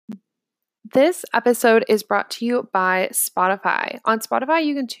This episode is brought to you by Spotify. On Spotify,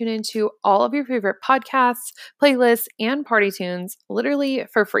 you can tune into all of your favorite podcasts, playlists, and party tunes literally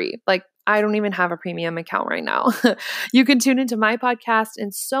for free. Like, I don't even have a premium account right now. You can tune into my podcast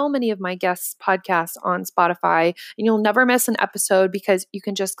and so many of my guests' podcasts on Spotify, and you'll never miss an episode because you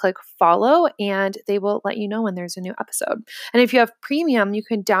can just click follow and they will let you know when there's a new episode. And if you have premium, you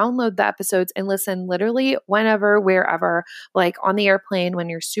can download the episodes and listen literally whenever, wherever, like on the airplane when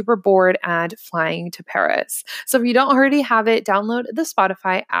you're super bored and flying to Paris. So if you don't already have it, download the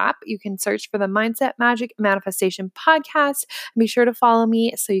Spotify app. You can search for the Mindset, Magic, Manifestation podcast. And be sure to follow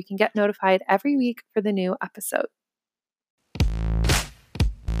me so you can get notified every week for the new episode.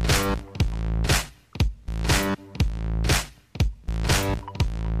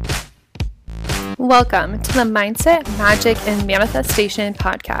 Welcome to the Mindset, Magic, and Manifestation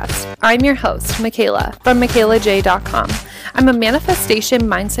podcast. I'm your host, Michaela, from MichaelaJ.com. I'm a manifestation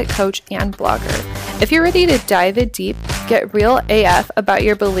mindset coach and blogger. If you're ready to dive in deep, get real AF about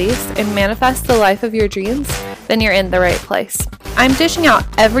your beliefs, and manifest the life of your dreams, then you're in the right place. I'm dishing out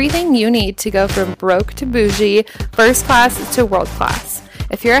everything you need to go from broke to bougie, first class to world class.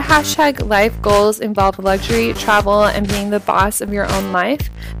 If your hashtag life goals involve luxury, travel, and being the boss of your own life,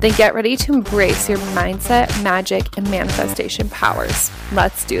 then get ready to embrace your mindset, magic, and manifestation powers.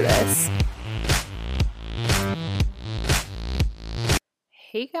 Let's do this.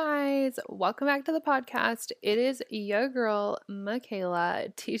 Hey guys, welcome back to the podcast. It is your girl, Michaela,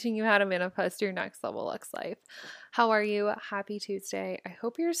 teaching you how to manifest your next level Lux life. How are you? Happy Tuesday. I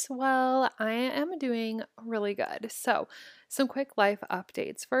hope you're swell. I am doing really good. So, some quick life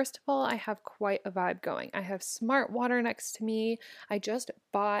updates. First of all, I have quite a vibe going. I have smart water next to me. I just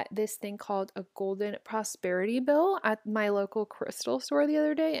bought this thing called a golden prosperity bill at my local crystal store the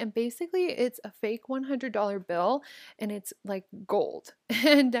other day. And basically, it's a fake $100 bill and it's like gold.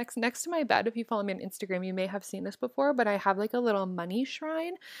 And next to my bed, if you follow me on Instagram, you may have seen this before, but I have like a little money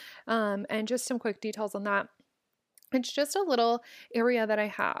shrine. And just some quick details on that. It's just a little area that I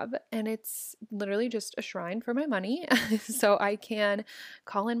have, and it's literally just a shrine for my money. So I can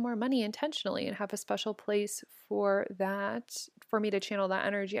call in more money intentionally and have a special place for that, for me to channel that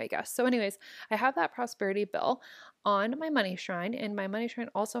energy, I guess. So anyways, I have that prosperity bill on my money shrine, and my money shrine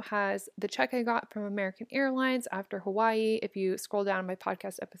also has the check I got from American Airlines after Hawaii. If you scroll down my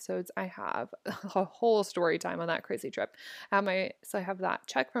podcast episodes, I have a whole story time on that crazy trip. I have that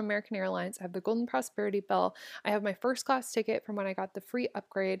check from American Airlines. I have the golden prosperity bill. I have my first class ticket from when I got the free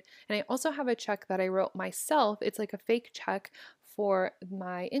upgrade. And I also have a check that I wrote myself. It's like a fake check for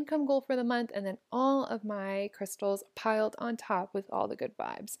my income goal for the month, and then all of my crystals piled on top with all the good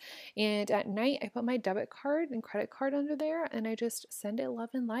vibes. And at night, I put my debit card and credit card under there, and I just send it love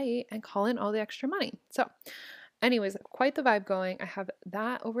and light and call in all the extra money. So anyways, quite the vibe going. I have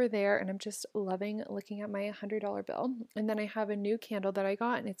that over there, and I'm just loving looking at my $100 bill. And then I have a new candle that I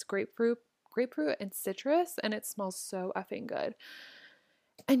got, and it's grapefruit and citrus, and it smells so effing good.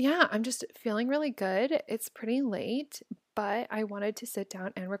 And yeah, I'm just feeling really good. It's pretty late, but I wanted to sit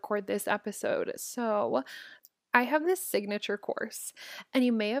down and record this episode. So I have this signature course, and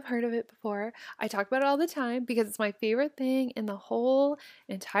you may have heard of it before. I talk about it all the time because it's my favorite thing in the whole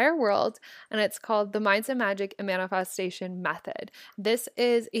entire world, and it's called the Mindset, Magic, and Manifestation Method. This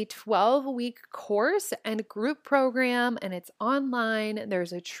is a 12-week course and group program, and it's online.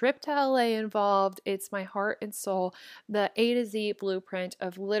 There's a trip to LA involved. It's my heart and soul, the A to Z blueprint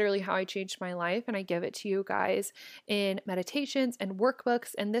of literally how I changed my life, and I give it to you guys in meditations and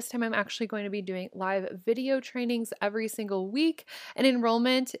workbooks, and this time I'm actually going to be doing live video trainings every single week, and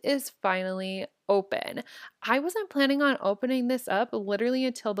enrollment is finally open. I wasn't planning on opening this up literally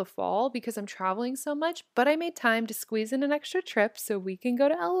until the fall because I'm traveling so much, but I made time to squeeze in an extra trip so we can go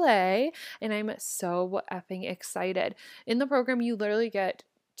to LA, and I'm so effing excited. In the program, you literally get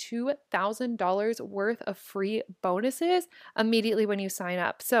 $2,000 worth of free bonuses immediately when you sign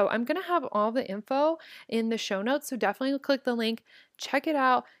up. So I'm going to have all the info in the show notes. So definitely click the link, check it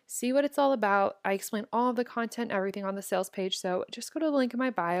out, see what it's all about. I explain all of the content, everything on the sales page. So just go to the link in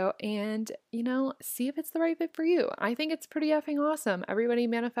my bio and, see if it's the right fit for you. I think it's pretty effing awesome. Everybody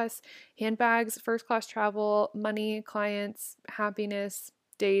manifests handbags, first class travel, money, clients, happiness,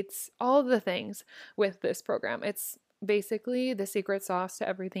 dates, all of the things with this program. It's basically the secret sauce to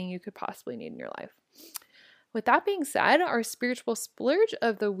everything you could possibly need in your life. With that being said, our spiritual splurge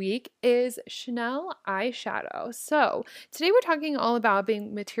of the week is Chanel eyeshadow. So, today we're talking all about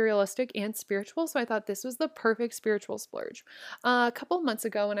being materialistic and spiritual. So, I thought this was the perfect spiritual splurge. A couple of months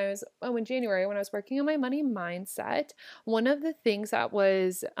ago, in January, when I was working on my money mindset, one of the things that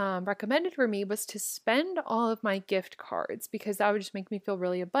was recommended for me was to spend all of my gift cards because that would just make me feel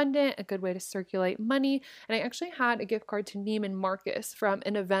really abundant, a good way to circulate money. And I actually had a gift card to Neiman Marcus from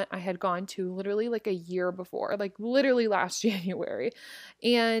an event I had gone to literally like a year before, like literally last January.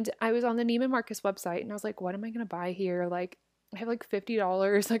 And I was on the Neiman Marcus website and I was like, what am I going to buy here? Like, I have like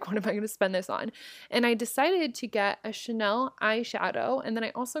 $50. Like, what am I going to spend this on? And I decided to get a Chanel eyeshadow. And then I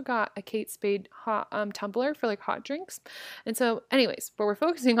also got a Kate Spade hot tumbler for like hot drinks. And so, anyways, what we're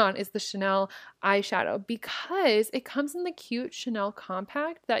focusing on is the Chanel eyeshadow because it comes in the cute Chanel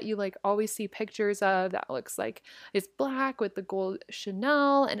compact that you like always see pictures of that looks like it's black with the gold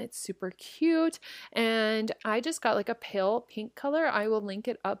Chanel and it's super cute. And I just got like a pale pink color. I will link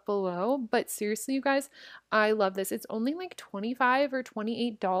it up below. But seriously, you guys, I love this. It's only like $25 or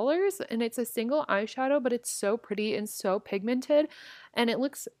 $28 and it's a single eyeshadow, but it's so pretty and so pigmented and it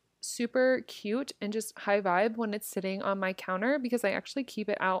looks super cute and just high vibe when it's sitting on my counter because I actually keep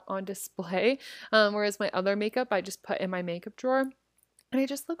it out on display. Whereas my other makeup I just put in my makeup drawer. And it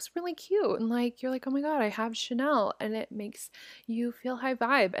just looks really cute. And like, you're like, oh my God, I have Chanel. And it makes you feel high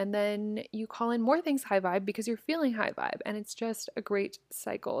vibe. And then you call in more things high vibe because you're feeling high vibe. And it's just a great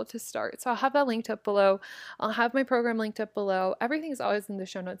cycle to start. So I'll have that linked up below. I'll have my program linked up below. Everything is always in the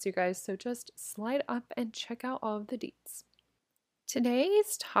show notes, you guys. So just slide up and check out all of the deets.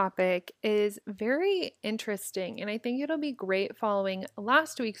 Today's topic is very interesting, and I think it'll be great following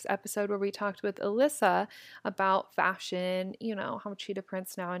last week's episode where we talked with Alyssa about fashion, how cheetah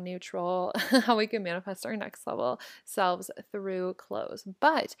prints now in neutral, how we can manifest our next level selves through clothes.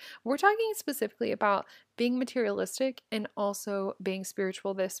 But we're talking specifically about being materialistic and also being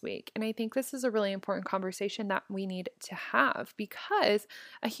spiritual this week. And I think this is a really important conversation that we need to have because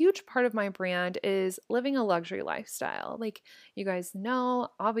a huge part of my brand is living a luxury lifestyle. Like you guys know,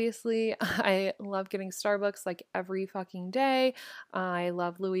 obviously, I love getting Starbucks like every fucking day. I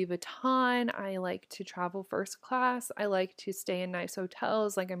love Louis Vuitton. I like to travel first class. I like to stay in nice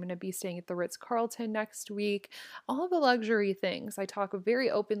hotels. Like I'm going to be staying at the Ritz-Carlton next week. All the luxury things. I talk very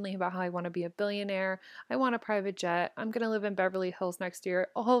openly about how I want to be a billionaire. I want a private jet. I'm going to live in Beverly Hills next year.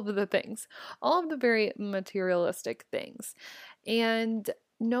 All of the things. All of the very materialistic things. And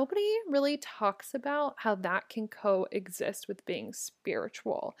nobody really talks about how that can coexist with being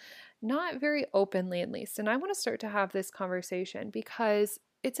spiritual. Not very openly, at least. And I want to start to have this conversation because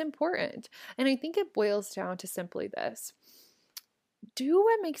it's important. And I think it boils down to simply this. Do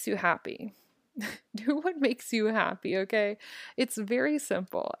what makes you happy. Do what makes you happy, okay? It's very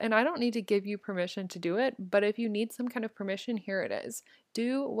simple, and I don't need to give you permission to do it, but if you need some kind of permission, here it is.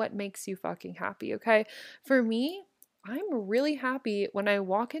 Do what makes you fucking happy, okay? For me, I'm really happy when I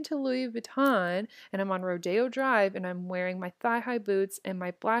walk into Louis Vuitton and I'm on Rodeo Drive and I'm wearing my thigh-high boots and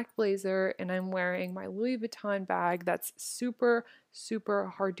my black blazer and I'm wearing my Louis Vuitton bag that's super, super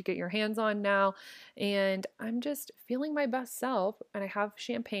hard to get your hands on now. And I'm just feeling my best self. And I have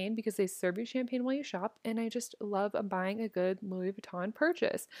champagne because they serve you champagne while you shop. And I just love buying a good Louis Vuitton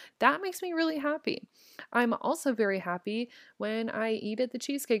purchase. That makes me really happy. I'm also very happy when I eat at the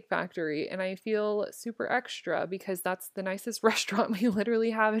Cheesecake Factory and I feel super extra because that's the nicest restaurant we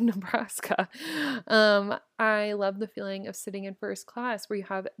literally have in Nebraska. I love the feeling of sitting in first class where you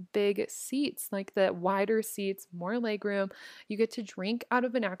have big seats, like the wider seats, more legroom. You get to drink out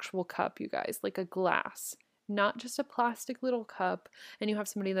of an actual cup, you guys, like a glass, not just a plastic little cup, and you have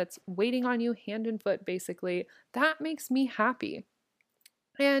somebody that's waiting on you hand and foot, basically. That makes me happy.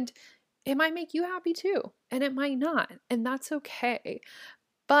 And it might make you happy too, and it might not, and that's okay.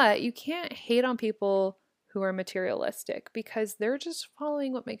 But you can't hate on people who are materialistic because they're just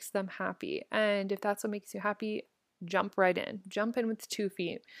following what makes them happy. And if that's what makes you happy, jump right in. Jump in with 2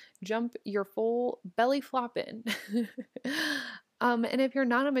 feet. Jump your full belly flop in. And if you're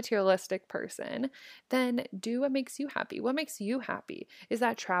not a materialistic person, then do what makes you happy. What makes you happy? Is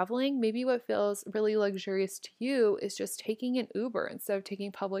that traveling? Maybe what feels really luxurious to you is just taking an Uber instead of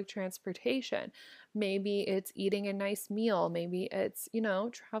taking public transportation. Maybe it's eating a nice meal. Maybe it's,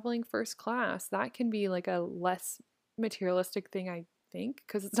 traveling first class. That can be like a less materialistic thing, I think,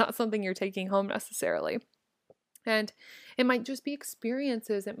 because it's not something you're taking home necessarily. And it might just be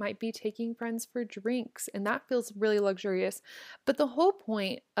experiences. It might be taking friends for drinks, and that feels really luxurious. But the whole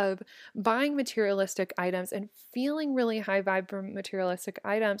point of buying materialistic items and feeling really high vibe from materialistic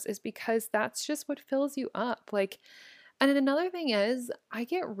items is because that's just what fills you up. Like, And another thing is, I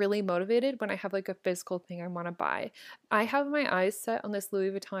get really motivated when I have like a physical thing I want to buy. I have my eyes set on this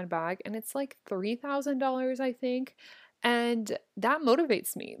Louis Vuitton bag and it's like $3,000, I think. And that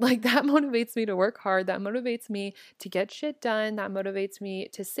motivates me. Like, that motivates me to work hard. That motivates me to get shit done. That motivates me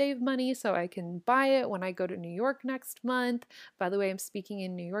to save money so I can buy it when I go to New York next month. By the way, I'm speaking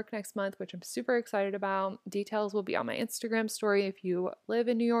in New York next month, which I'm super excited about. Details will be on my Instagram story if you live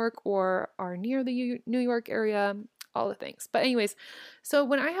in New York or are near the New York area, all the things. But anyways, so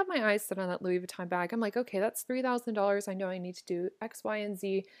when I have my eyes set on that Louis Vuitton bag, I'm like, okay, that's $3,000. I know I need to do X, Y, and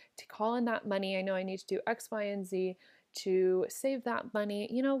Z to call in that money. I know I need to do X, Y, and Z to save that money,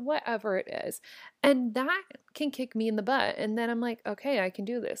 whatever it is. And that can kick me in the butt. And then I'm like, okay, I can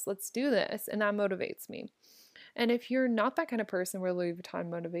do this. Let's do this. And that motivates me. And if you're not that kind of person where Louis Vuitton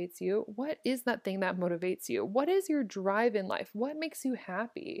motivates you, what is that thing that motivates you? What is your drive in life? What makes you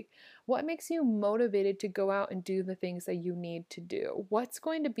happy? What makes you motivated to go out and do the things that you need to do? What's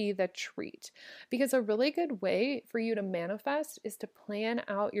going to be the treat? Because a really good way for you to manifest is to plan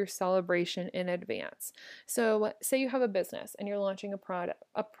out your celebration in advance. So, say you have a business and you're launching a product.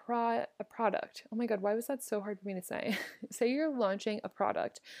 Oh my God, why was that so hard for me to say? Say you're launching a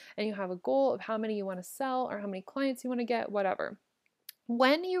product and you have a goal of how many you want to sell or how many clients you want to get, whatever.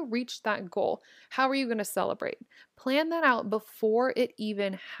 When you reach that goal, how are you going to celebrate? Plan that out before it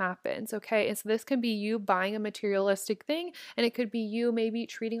even happens, okay? And so this can be you buying a materialistic thing, and it could be you maybe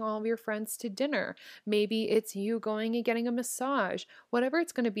treating all of your friends to dinner. Maybe it's you going and getting a massage. Whatever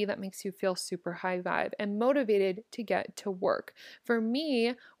it's going to be that makes you feel super high vibe and motivated to get to work. For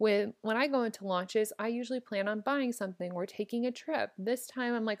me, when I go into launches, I usually plan on buying something or taking a trip. This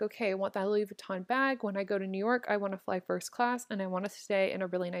time I'm like, okay, I want that Louis Vuitton bag. When I go to New York, I want to fly first class and I want to stay in a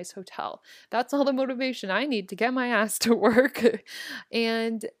really nice hotel. That's all the motivation I need to get my ass to work.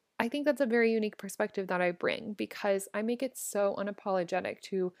 And I think that's a very unique perspective that I bring because I make it so unapologetic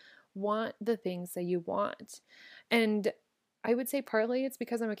to want the things that you want. And I would say partly it's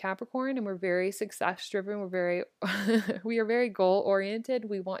because I'm a Capricorn and we're very success driven. We are very goal oriented.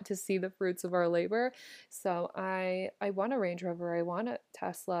 We want to see the fruits of our labor. So I want a Range Rover. I want a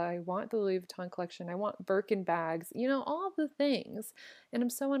Tesla. I want the Louis Vuitton collection. I want Birkin bags, all of the things. And I'm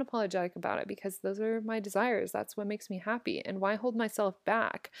so unapologetic about it because those are my desires. That's what makes me happy. And why hold myself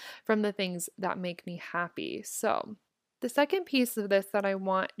back from the things that make me happy? So the second piece of this that I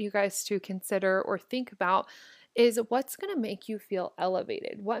want you guys to consider or think about is what's going to make you feel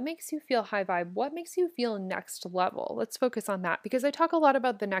elevated? What makes you feel high vibe? What makes you feel next level? Let's focus on that because I talk a lot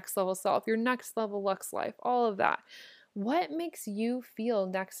about the next level self, your next level Lux life, all of that. What makes you feel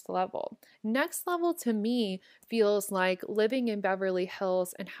next level? Next level to me feels like living in Beverly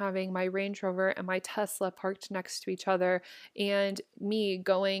Hills and having my Range Rover and my Tesla parked next to each other, and me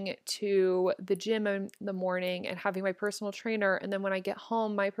going to the gym in the morning and having my personal trainer. And then when I get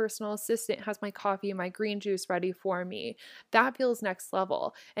home, my personal assistant has my coffee and my green juice ready for me. That feels next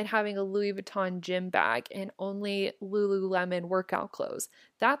level. And having a Louis Vuitton gym bag and only Lululemon workout clothes.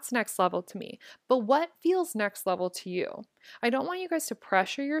 That's next level to me. But what feels next level to you? I don't want you guys to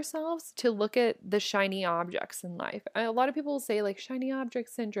pressure yourselves to look at the shiny objects in life. A lot of people say like shiny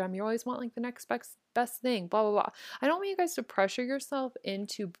object syndrome. You always want like the next best thing, blah, blah, blah. I don't want you guys to pressure yourself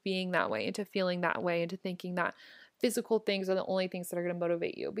into being that way, into feeling that way, into thinking that physical things are the only things that are going to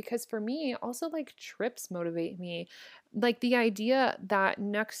motivate you. Because for me, also like trips motivate me. Like the idea that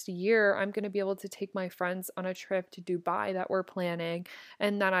next year I'm going to be able to take my friends on a trip to Dubai that we're planning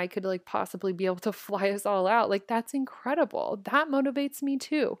and that I could like possibly be able to fly us all out. Like that's incredible. That motivates me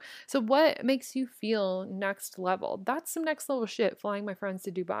too. So what makes you feel next level? That's some next level shit, flying my friends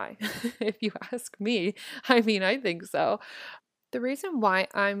to Dubai. If you ask me, I mean, I think so. The reason why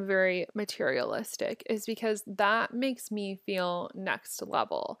I'm very materialistic is because that makes me feel next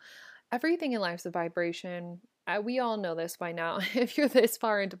level. Everything in life's a vibration. We all know this by now. If you're this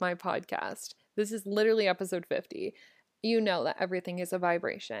far into my podcast, this is literally episode 50. You know that everything is a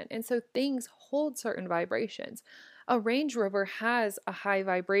vibration. And so things hold certain vibrations. A Range Rover has a high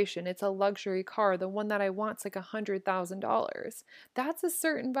vibration. It's a luxury car. The one that I want's like $100,000. That's a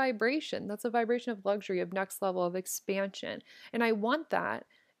certain vibration. That's a vibration of luxury, of next level, of expansion. And I want that.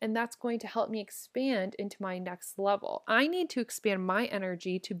 And that's going to help me expand into my next level. I need to expand my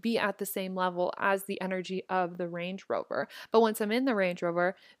energy to be at the same level as the energy of the Range Rover. But once I'm in the Range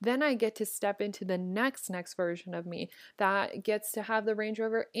Rover, then I get to step into the next version of me that gets to have the Range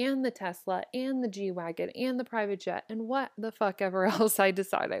Rover and the Tesla and the G-Wagon and the private jet and what the fuck ever else I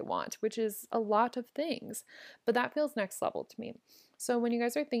decide I want, which is a lot of things. But that feels next level to me. So when you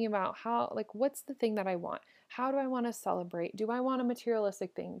guys are thinking about what's the thing that I want? How do I want to celebrate? Do I want a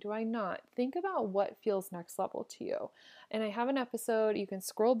materialistic thing? Do I not? Think about what feels next level to you. And I have an episode, you can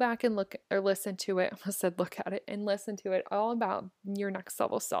scroll back and look or listen to it. I almost said look at it and listen to it, all about your next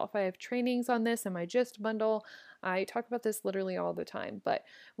level self. I have trainings on this in my Gist bundle. I talk about this literally all the time. But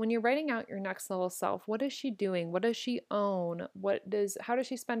when you're writing out your next level self, what is she doing? What does she own? How does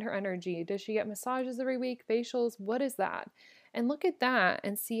she spend her energy? Does she get massages every week, facials? What is that? And look at that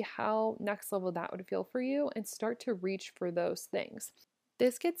and see how next level that would feel for you and start to reach for those things.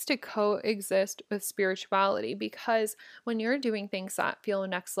 This gets to coexist with spirituality, because when you're doing things that feel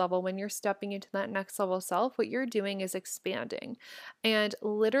next level, when you're stepping into that next level self, what you're doing is expanding. And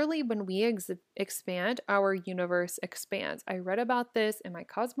literally, when we expand, our universe expands. I read about this in my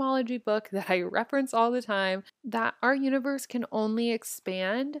cosmology book that I reference all the time, that our universe can only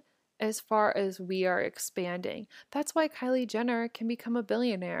expand as far as we are expanding. That's why Kylie Jenner can become a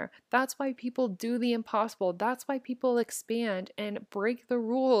billionaire. That's why people do the impossible. That's why people expand and break the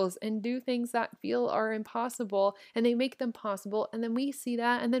rules and do things that feel are impossible, and they make them possible. And then we see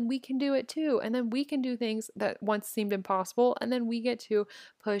that, and then we can do it too. And then we can do things that once seemed impossible, and then we get to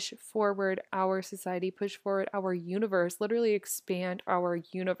push forward our society, push forward our universe, literally expand our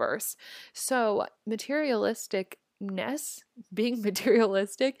universe. So being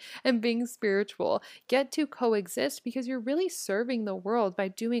materialistic and being spiritual get to coexist, because you're really serving the world by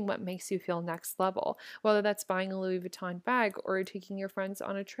doing what makes you feel next level, whether that's buying a Louis Vuitton bag or taking your friends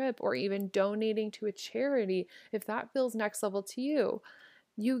on a trip or even donating to a charity. If that feels next level to you,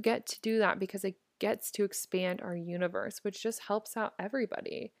 you get to do that, because it gets to expand our universe, which just helps out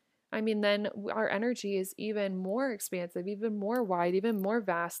everybody. I mean, then our energy is even more expansive, even more wide, even more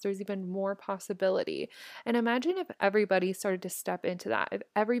vast. There's even more possibility. And imagine if everybody started to step into that. If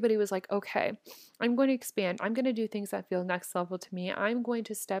everybody was like, okay, I'm going to expand. I'm going to do things that feel next level to me. I'm going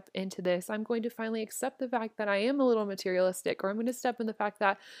to step into this. I'm going to finally accept the fact that I am a little materialistic, or I'm going to step in the fact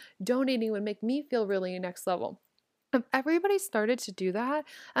that donating would make me feel really next level. If everybody started to do that,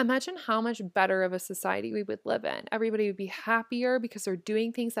 imagine how much better of a society we would live in. Everybody would be happier because they're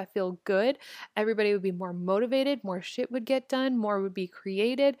doing things that feel good. Everybody would be more motivated, more shit would get done, more would be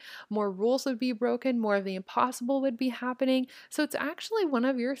created, more rules would be broken, more of the impossible would be happening. So it's actually one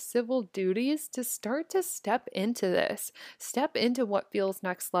of your civil duties to start to step into this. Step into what feels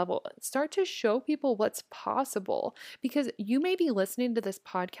next level. Start to show people what's possible, because you may be listening to this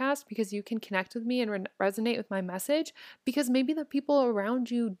podcast because you can connect with me and resonate with my message, because maybe the people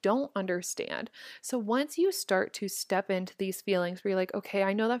around you don't understand. So once you start to step into these feelings where you're like, okay,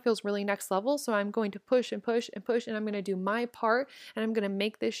 I know that feels really next level, so I'm going to push and push and push, and I'm going to do my part, and I'm going to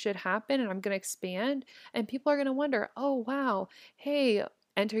make this shit happen, and I'm going to expand, and people are going to wonder, oh wow, hey,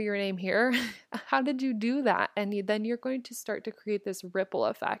 enter your name here. How did you do that? And then you're going to start to create this ripple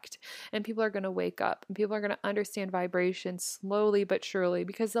effect, and people are going to wake up, and people are going to understand vibration slowly but surely,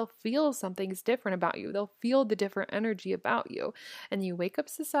 because they'll feel something's different about you. They'll feel the different energy about you. And you wake up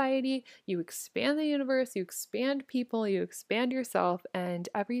society, you expand the universe, you expand people, you expand yourself, and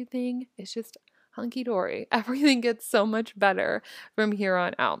everything is just hunky-dory. Everything gets so much better from here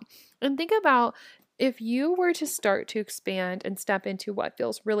on out. And think about, if you were to start to expand and step into what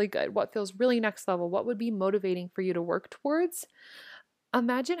feels really good, what feels really next level, what would be motivating for you to work towards,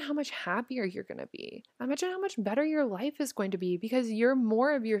 imagine how much happier you're going to be. Imagine how much better your life is going to be, because you're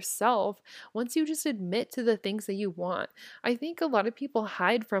more of yourself once you just admit to the things that you want. I think a lot of people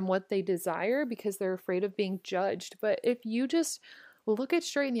hide from what they desire because they're afraid of being judged. But if you just look it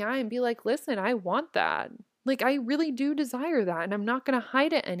straight in the eye and be like, listen, I want that. Like, I really do desire that, and I'm not going to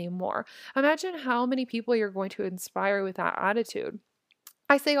hide it anymore. Imagine how many people you're going to inspire with that attitude.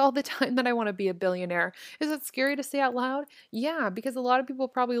 I say all the time that I want to be a billionaire. Is it scary to say out loud? Yeah, because a lot of people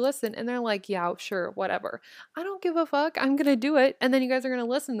probably listen and they're like, yeah, sure, whatever. I don't give a fuck. I'm going to do it. And then you guys are going to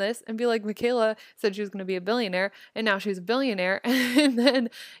listen to this and be like, Michaela said she was going to be a billionaire, and now she's a billionaire. And then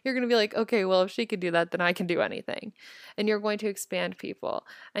you're going to be like, okay, well, if she could do that, then I can do anything. And you're going to expand people,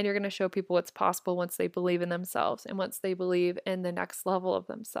 and you're going to show people what's possible once they believe in themselves and once they believe in the next level of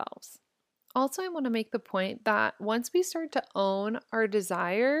themselves. Also, I want to make the point that once we start to own our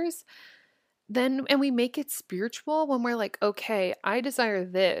desires, and we make it spiritual, when we're like, okay, I desire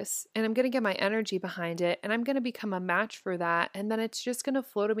this, and I'm going to get my energy behind it, and I'm going to become a match for that, and then it's just going to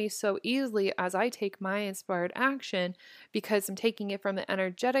flow to me so easily as I take my inspired action, because I'm taking it from the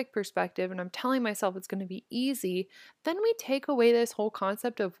energetic perspective, and I'm telling myself it's going to be easy. Then we take away this whole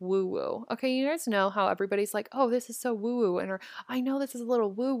concept of woo-woo. Okay, you guys know how everybody's like, oh, this is so woo-woo, or I know this is a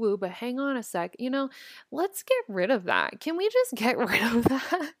little woo-woo, but hang on a sec. Let's get rid of that. Can we just get rid of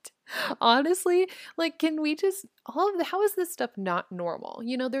that? Honestly, like, can we just, how is this stuff not normal?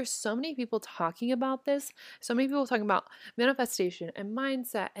 There's so many people talking about this, so many people talking about manifestation and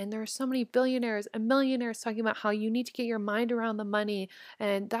mindset, and there are so many billionaires and millionaires talking about how you need to get your mind around the money.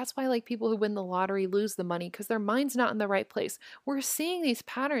 And that's why, like, people who win the lottery lose the money because their mind's not in the right place. We're seeing these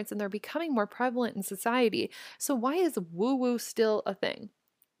patterns and they're becoming more prevalent in society. So why is woo woo still a thing?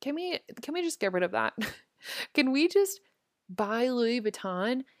 Can we just get rid of that? Can we just buy Louis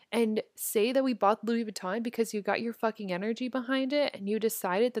Vuitton and say that we bought Louis Vuitton because you got your fucking energy behind it and you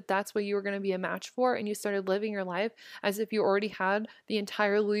decided that that's what you were going to be a match for, and you started living your life as if you already had the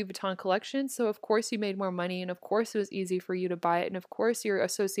entire Louis Vuitton collection? So of course you made more money, and of course it was easy for you to buy it, and of course you're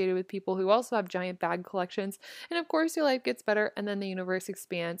associated with people who also have giant bag collections, and of course your life gets better, and then the universe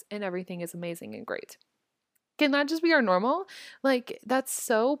expands and everything is amazing and great. Can that just be our normal? Like, that's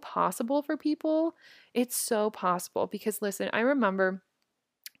so possible for people. It's so possible because listen, I remember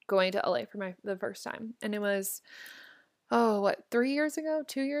going to LA for the first time, and it was, oh, what, 3 years ago,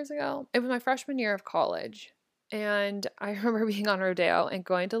 2 years ago? It was my freshman year of college. And I remember being on Rodeo and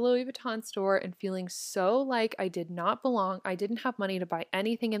going to Louis Vuitton store and feeling so like I did not belong. I didn't have money to buy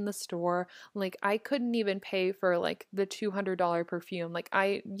anything in the store. Like, I couldn't even pay for like the $200 perfume. Like,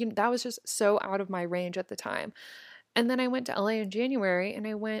 that was just so out of my range at the time. And then I went to LA in January and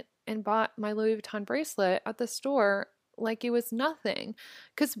I went and bought my Louis Vuitton bracelet at the store like it was nothing,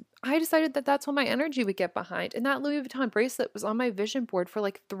 because I decided that that's what my energy would get behind. And that Louis Vuitton bracelet was on my vision board for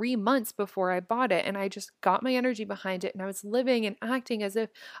like 3 months before I bought it. And I just got my energy behind it. And I was living and acting as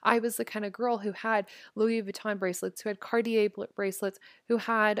if I was the kind of girl who had Louis Vuitton bracelets, who had Cartier bracelets, who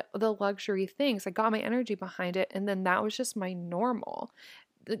had the luxury things. I got my energy behind it. And then that was just my normal.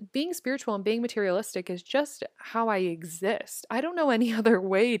 Being spiritual and being materialistic is just how I exist. I don't know any other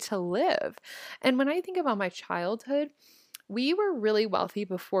way to live. And when I think about my childhood, we were really wealthy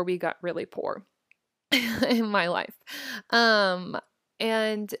before we got really poor in my life. Um,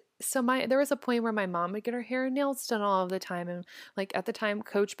 and so there was a point where my mom would get her hair and nails done all of the time, and like at the time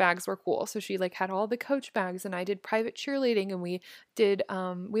Coach bags were cool, so she like had all the Coach bags, and I did private cheerleading, and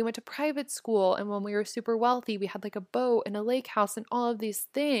we went to private school, and when we were super wealthy we had like a boat and a lake house and all of these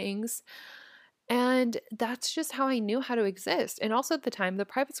things. And that's just how I knew how to exist. And also at the time, the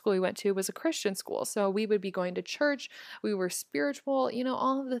private school we went to was a Christian school. So we would be going to church, we were spiritual,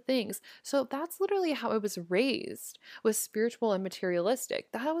 all of the things. So that's literally how I was raised, was spiritual and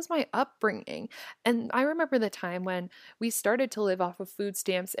materialistic. That was my upbringing. And I remember the time when we started to live off of food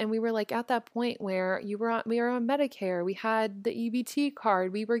stamps, and we were like at that point where we were on Medicare, we had the EBT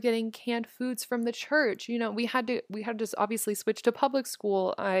card, we were getting canned foods from the church. We had to just obviously switch to public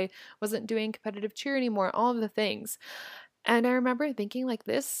school. I wasn't doing competitive cheer anymore, all of the things. And I remember thinking, like,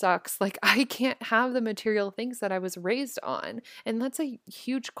 this sucks. Like, I can't have the material things that I was raised on. And that's a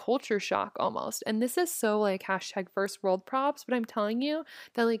huge culture shock almost. And this is so like hashtag first world props, but I'm telling you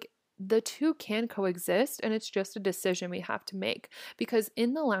that like the two can coexist, and it's just a decision we have to make. Because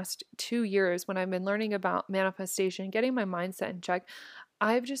in the last 2 years, when I've been learning about manifestation, getting my mindset in check,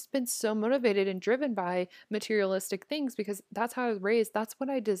 I've just been so motivated and driven by materialistic things because that's how I was raised. That's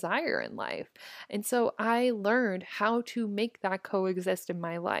what I desire in life. And so I learned how to make that coexist in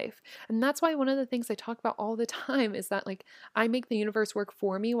my life. And that's why one of the things I talk about all the time is that, like, I make the universe work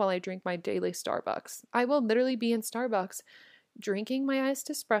for me while I drink my daily Starbucks. I will literally be in Starbucks drinking my iced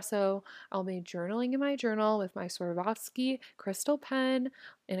espresso. I'll be journaling in my journal with my Swarovski crystal pen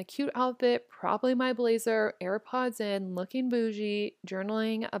in a cute outfit, probably my blazer, AirPods in, looking bougie,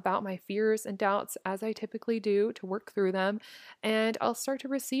 journaling about my fears and doubts as I typically do to work through them. And I'll start to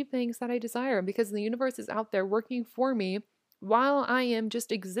receive things that I desire because the universe is out there working for me while I am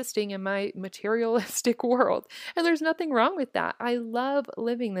just existing in my materialistic world. And there's nothing wrong with that. I love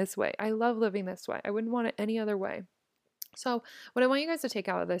living this way. I love living this way. I wouldn't want it any other way. So, what I want you guys to take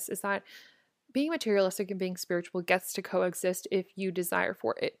out of this is that being materialistic and being spiritual gets to coexist if you desire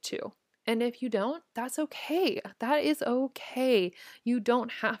for it to. And if you don't, that's okay. That is okay. You don't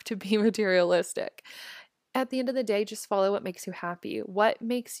have to be materialistic. At the end of the day, just follow what makes you happy. What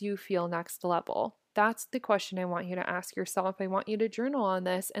makes you feel next level? That's the question I want you to ask yourself. I want you to journal on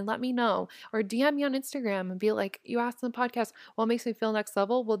this and let me know. Or DM me on Instagram and be like, you asked in the podcast, what makes me feel next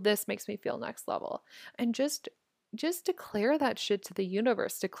level? Well, this makes me feel next level. And just declare that shit to the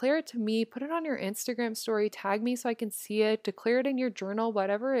universe. Declare it to me. Put it on your Instagram story. Tag me so I can see it. Declare it in your journal,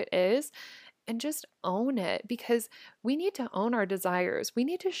 whatever it is. And just own it, because we need to own our desires. We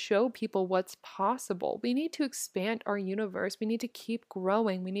need to show people what's possible. We need to expand our universe. We need to keep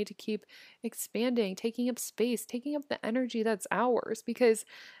growing. We need to keep expanding, taking up space, taking up the energy that's ours, because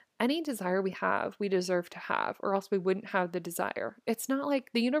any desire we have, we deserve to have, or else we wouldn't have the desire. It's not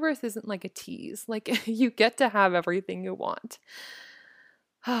like the universe isn't like a tease. Like you get to have everything you want.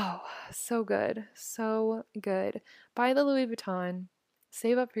 Oh, so good. So good. Buy the Louis Vuitton,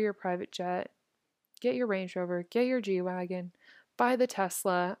 save up for your private jet, get your Range Rover, get your G-Wagon, buy the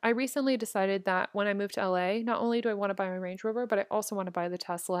Tesla. I recently decided that when I move to LA, not only do I want to buy my Range Rover, but I also want to buy the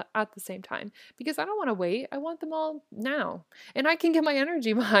Tesla at the same time because I don't want to wait. I want them all now. And I can get my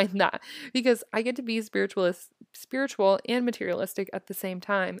energy behind that because I get to be spiritual and materialistic at the same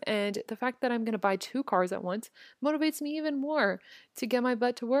time. And the fact that I'm going to buy 2 cars at once motivates me even more to get my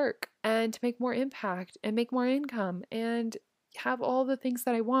butt to work and to make more impact and make more income and have all the things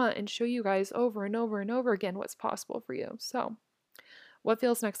that I want and show you guys over and over and over again what's possible for you. So, what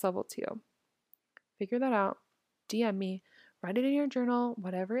feels next level to you? Figure that out. DM me, write it in your journal,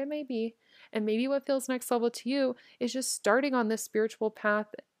 whatever it may be. And maybe what feels next level to you is just starting on this spiritual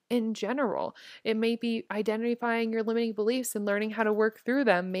path in general. It may be identifying your limiting beliefs and learning how to work through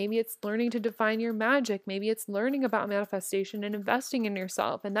them. Maybe it's learning to define your magic. Maybe it's learning about manifestation and investing in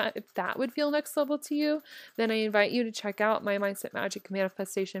yourself. And that, if that would feel next level to you, then I invite you to check out my Mindset Magic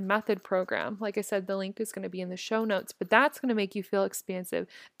Manifestation Method program. Like I said, the link is going to be in the show notes, but that's going to make you feel expansive.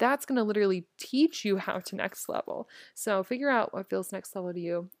 That's going to literally teach you how to next level. So figure out what feels next level to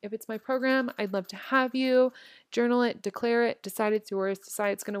you. If it's my program, I'd love to have you. Journal it, declare it, decide it's yours, decide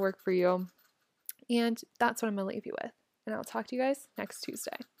it's going to work for you. And that's what I'm going to leave you with. And I'll talk to you guys next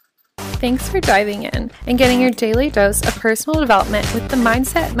Tuesday. Thanks for diving in and getting your daily dose of personal development with the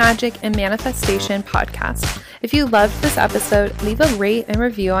Mindset, Magic, and Manifestation podcast. If you loved this episode, leave a rate and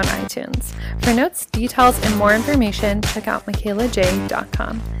review on iTunes. For notes, details, and more information, check out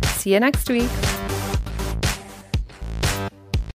MichaelaJ.com. See you next week.